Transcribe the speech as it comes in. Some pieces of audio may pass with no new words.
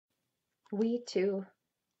We too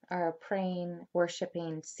are a praying,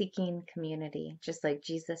 worshiping, seeking community, just like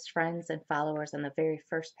Jesus' friends and followers on the very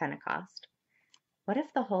first Pentecost. What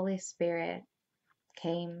if the Holy Spirit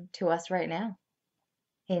came to us right now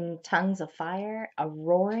in tongues of fire, a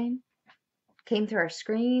roaring, came through our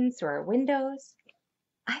screens, through our windows?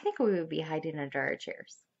 I think we would be hiding under our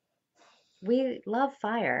chairs. We love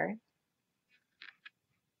fire.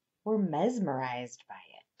 We're mesmerized by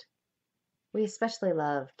it. We especially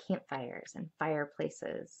love campfires and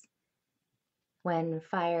fireplaces when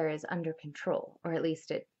fire is under control, or at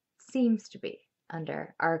least it seems to be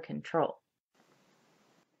under our control.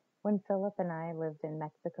 When Philip and I lived in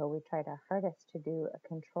Mexico, we tried our hardest to do a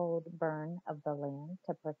controlled burn of the land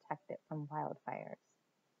to protect it from wildfires.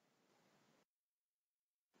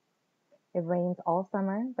 It rains all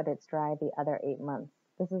summer, but it's dry the other 8 months.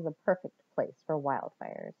 This is a perfect place for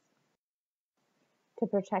wildfires. To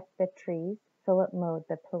protect the trees, Philip mowed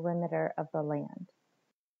the perimeter of the land.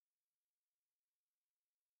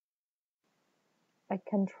 A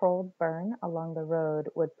controlled burn along the road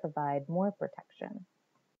would provide more protection.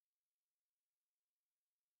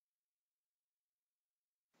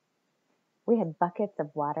 We had buckets of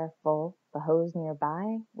water full, the hose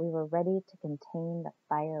nearby. We were ready to contain the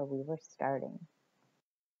fire we were starting.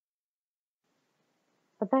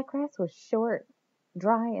 But that grass was short,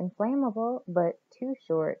 dry and flammable, but too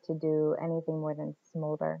short to do anything more than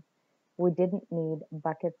smolder. We didn't need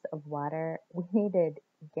buckets of water. We needed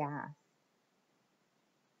gas.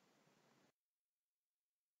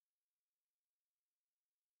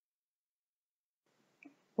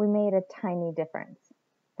 We made a tiny difference.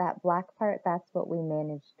 That black part, that's what we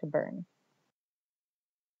managed to burn.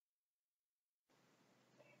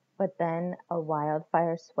 But then a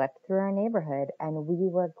wildfire swept through our neighborhood, and we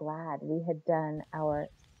were glad we had done our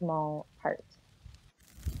small part.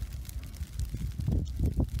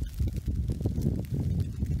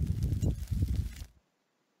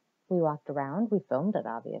 We walked around, we filmed it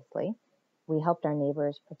obviously. We helped our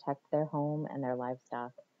neighbors protect their home and their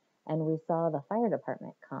livestock. And we saw the fire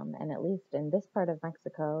department come, and at least in this part of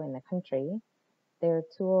Mexico, in the country, their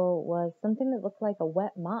tool was something that looked like a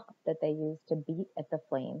wet mop that they used to beat at the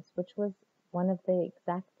flames, which was one of the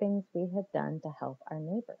exact things we had done to help our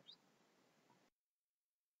neighbors.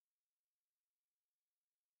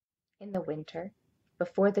 In the winter,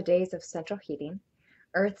 before the days of central heating,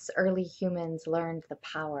 Earth's early humans learned the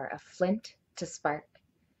power of flint to spark,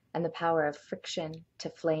 and the power of friction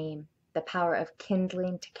to flame, the power of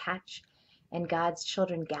kindling to catch, and God's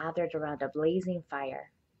children gathered around a blazing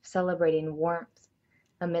fire, celebrating warmth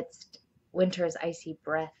amidst winter's icy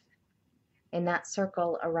breath. In that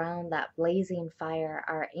circle around that blazing fire,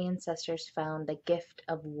 our ancestors found the gift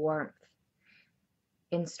of warmth.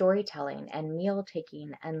 In storytelling and meal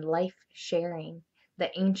taking and life sharing,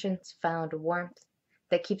 the ancients found warmth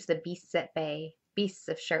that keeps the beasts at bay, beasts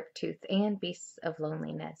of sharp tooth and beasts of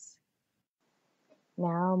loneliness.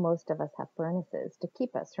 Now most of us have furnaces to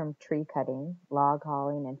keep us from tree cutting, log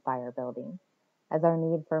hauling, and fire building. As our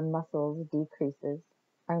need for muscles decreases,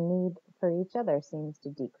 our need for each other seems to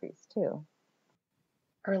decrease too.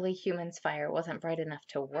 Early humans' fire wasn't bright enough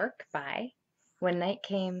to work by. When night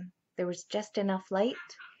came, there was just enough light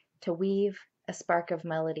to weave a spark of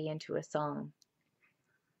melody into a song,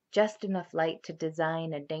 just enough light to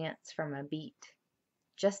design a dance from a beat,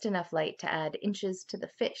 just enough light to add inches to the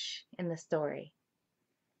fish in the story.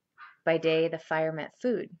 By day, the fire meant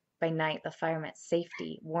food. By night, the fire meant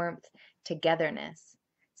safety, warmth, togetherness,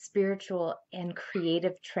 spiritual and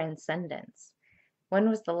creative transcendence. When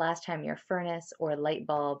was the last time your furnace or light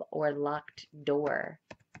bulb or locked door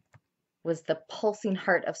was the pulsing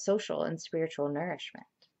heart of social and spiritual nourishment?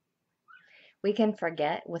 We can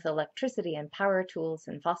forget with electricity and power tools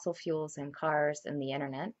and fossil fuels and cars and the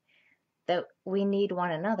internet that we need one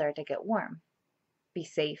another to get warm, be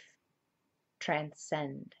safe,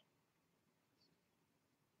 transcend.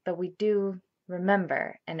 But we do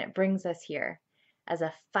remember, and it brings us here as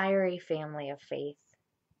a fiery family of faith.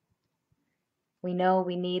 We know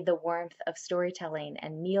we need the warmth of storytelling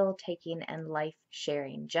and meal taking and life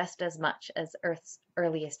sharing just as much as Earth's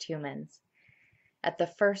earliest humans. At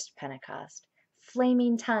the first Pentecost,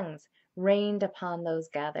 flaming tongues rained upon those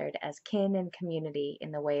gathered as kin and community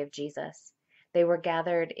in the way of Jesus. They were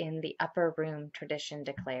gathered in the upper room, tradition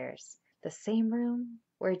declares, the same room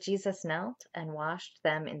where Jesus knelt and washed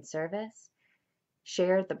them in service,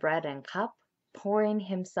 shared the bread and cup, pouring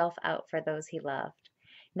himself out for those he loved.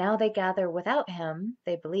 Now they gather without him,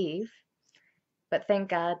 they believe, but thank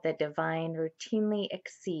God the divine routinely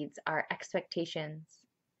exceeds our expectations.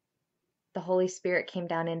 The Holy Spirit came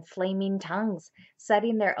down in flaming tongues,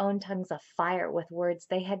 setting their own tongues afire with words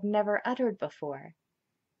they had never uttered before.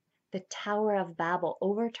 The Tower of Babel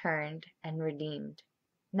overturned and redeemed.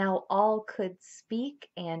 Now all could speak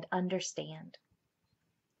and understand.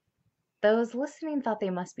 Those listening thought they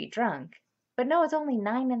must be drunk, but no, it's only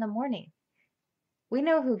 9 in the morning. We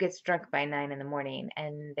know who gets drunk by 9 in the morning,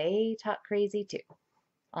 and they talk crazy too.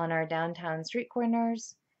 On our downtown street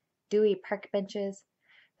corners, dewy park benches,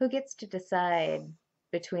 who gets to decide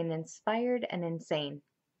between inspired and insane,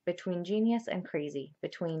 between genius and crazy,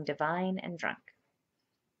 between divine and drunk?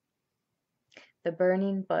 The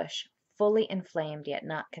burning bush, fully inflamed yet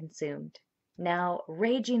not consumed, now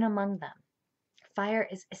raging among them. Fire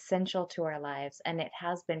is essential to our lives, and it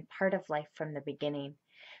has been part of life from the beginning.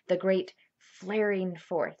 The great flaring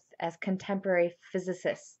forth, as contemporary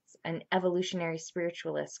physicists and evolutionary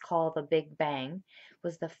spiritualists call the Big Bang,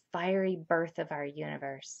 was the fiery birth of our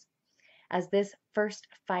universe. As this first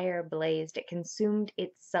fire blazed, it consumed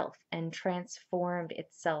itself and transformed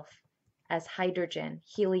itself as hydrogen,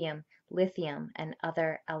 helium, lithium, and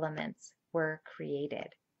other elements were created.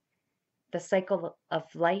 The cycle of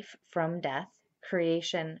life from death,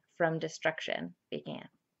 creation from destruction began.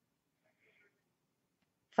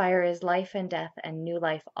 Fire is life and death and new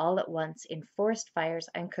life all at once in forest fires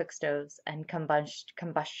and cook stoves and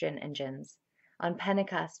combustion engines. On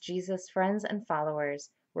Pentecost, Jesus' friends and followers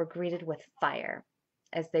were greeted with fire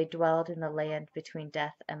as they dwelled in the land between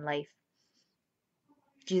death and life.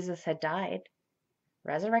 Jesus had died,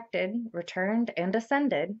 resurrected, returned, and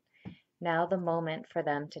ascended. Now the moment for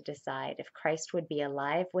them to decide if Christ would be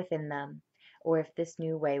alive within them or if this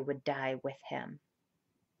new way would die with him.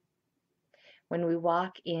 When we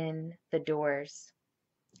walk in the doors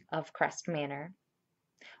of Crest Manor,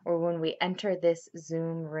 or when we enter this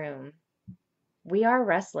Zoom room, we are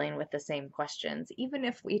wrestling with the same questions, even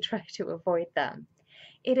if we try to avoid them.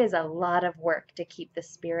 It is a lot of work to keep the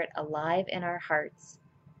Spirit alive in our hearts,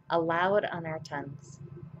 aloud on our tongues.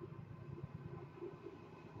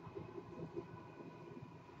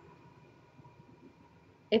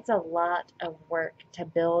 It's a lot of work to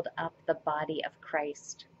build up the body of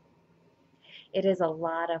Christ. It is a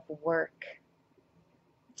lot of work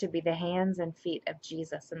to be the hands and feet of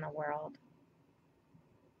Jesus in the world.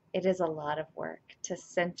 It is a lot of work to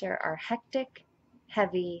center our hectic,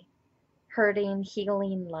 heavy, hurting,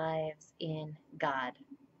 healing lives in God.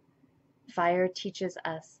 Fire teaches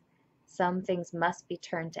us some things must be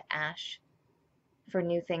turned to ash for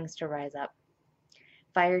new things to rise up.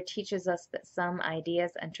 Fire teaches us that some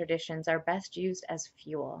ideas and traditions are best used as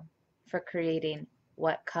fuel for creating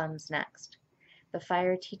what comes next. The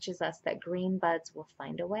fire teaches us that green buds will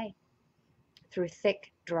find a way through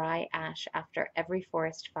thick, dry ash after every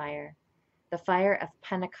forest fire. The fire of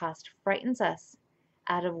Pentecost frightens us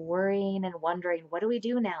out of worrying and wondering, what do we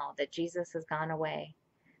do now that Jesus has gone away?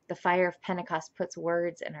 The fire of Pentecost puts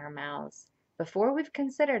words in our mouths before we've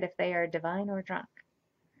considered if they are divine or drunk.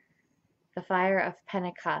 The fire of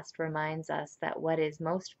Pentecost reminds us that what is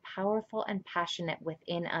most powerful and passionate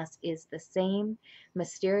within us is the same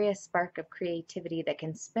mysterious spark of creativity that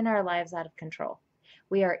can spin our lives out of control.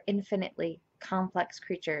 We are infinitely complex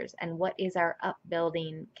creatures, and what is our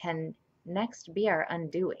upbuilding can next be our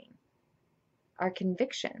undoing. Our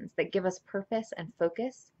convictions that give us purpose and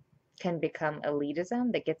focus can become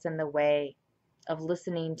elitism that gets in the way of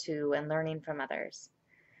listening to and learning from others.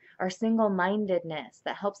 Our single-mindedness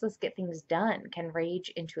that helps us get things done can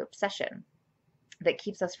rage into obsession that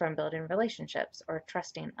keeps us from building relationships or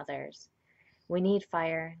trusting others. We need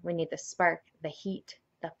fire. We need the spark, the heat,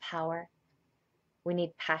 the power. We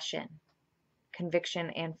need passion,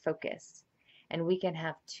 conviction, and focus. And we can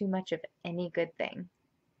have too much of any good thing.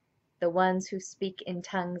 The ones who speak in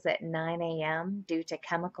tongues at 9 a.m. due to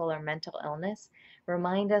chemical or mental illness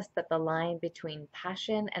remind us that the line between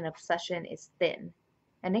passion and obsession is thin,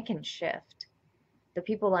 and it can shift. The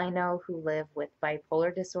people I know who live with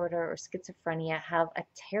bipolar disorder or schizophrenia have a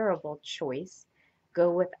terrible choice: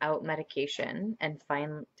 go without medication and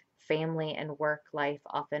find family and work life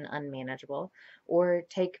often unmanageable, or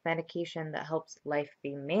take medication that helps life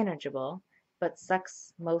be manageable but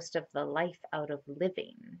sucks most of the life out of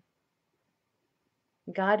living.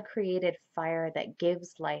 God created fire that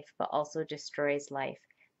gives life but also destroys life.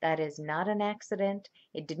 That is not an accident.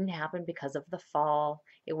 It didn't happen because of the fall.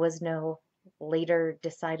 It was no later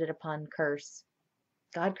decided upon curse.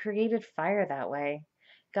 God created fire that way.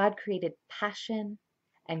 God created passion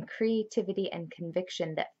and creativity and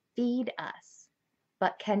conviction that feed us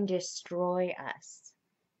but can destroy us.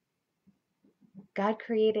 God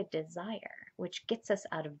created desire, which gets us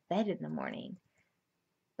out of bed in the morning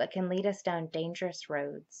but can lead us down dangerous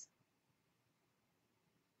roads.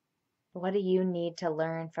 What do you need to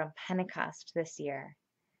learn from Pentecost this year?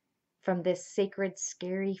 From this sacred,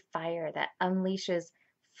 scary fire that unleashes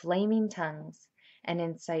flaming tongues and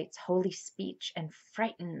incites holy speech and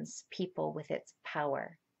frightens people with its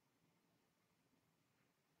power.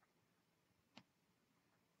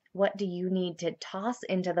 What do you need to toss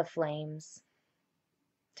into the flames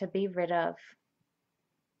to be rid of?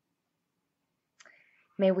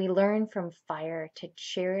 May we learn from fire to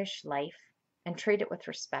cherish life and treat it with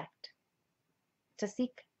respect, to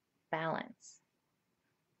seek balance.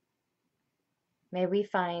 May we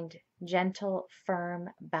find gentle, firm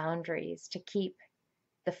boundaries to keep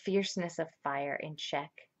the fierceness of fire in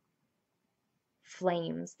check,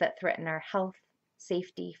 flames that threaten our health,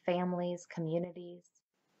 safety, families, communities.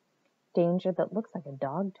 Danger that looks like a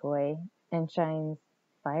dog toy and shines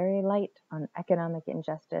fiery light on economic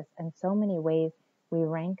injustice and so many ways we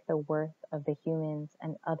rank the worth of the humans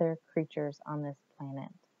and other creatures on this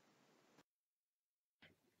planet.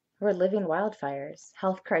 We're living wildfires,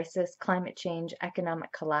 health crisis, climate change,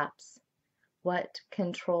 economic collapse. What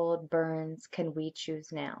controlled burns can we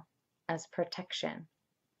choose now as protection?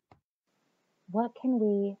 What can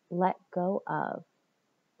we let go of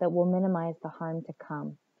that will minimize the harm to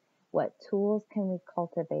come? What tools can we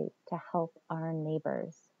cultivate to help our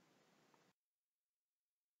neighbors?